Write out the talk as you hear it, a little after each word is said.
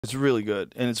It's really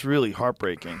good, and it's really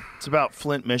heartbreaking. It's about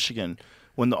Flint, Michigan,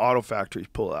 when the auto factories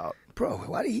pull out. Bro,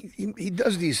 why do he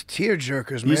does these tear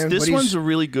jerkers, man? This one's a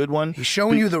really good one. He's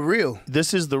showing you the real.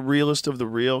 This is the realest of the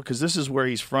real, because this is where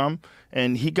he's from,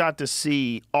 and he got to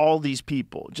see all these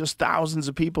people, just thousands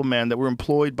of people, man, that were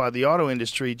employed by the auto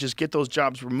industry, just get those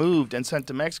jobs removed and sent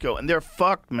to Mexico, and they're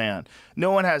fucked, man.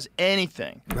 No one has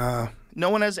anything. No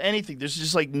one has anything. There's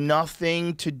just like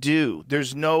nothing to do.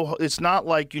 There's no. It's not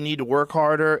like you need to work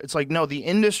harder. It's like, no, the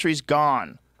industry's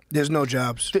gone. There's no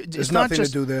jobs. There's nothing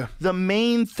to do there. The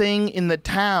main thing in the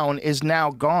town is now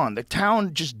gone. The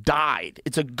town just died.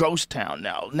 It's a ghost town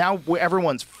now. Now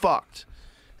everyone's fucked.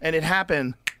 And it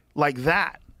happened like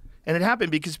that. And it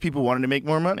happened because people wanted to make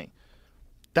more money.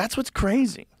 That's what's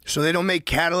crazy. So they don't make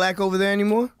Cadillac over there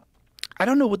anymore? I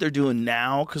don't know what they're doing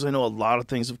now, because I know a lot of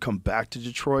things have come back to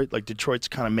Detroit. Like, Detroit's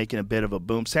kind of making a bit of a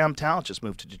boom. Sam Talent just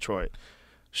moved to Detroit.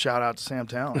 Shout out to Sam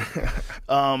Talent.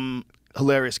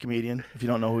 Hilarious comedian, if you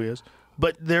don't know who he is.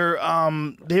 But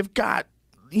they've got,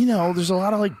 you know, there's a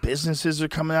lot of like businesses that are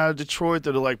coming out of Detroit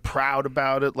that are like proud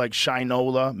about it, like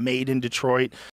Shinola, made in Detroit.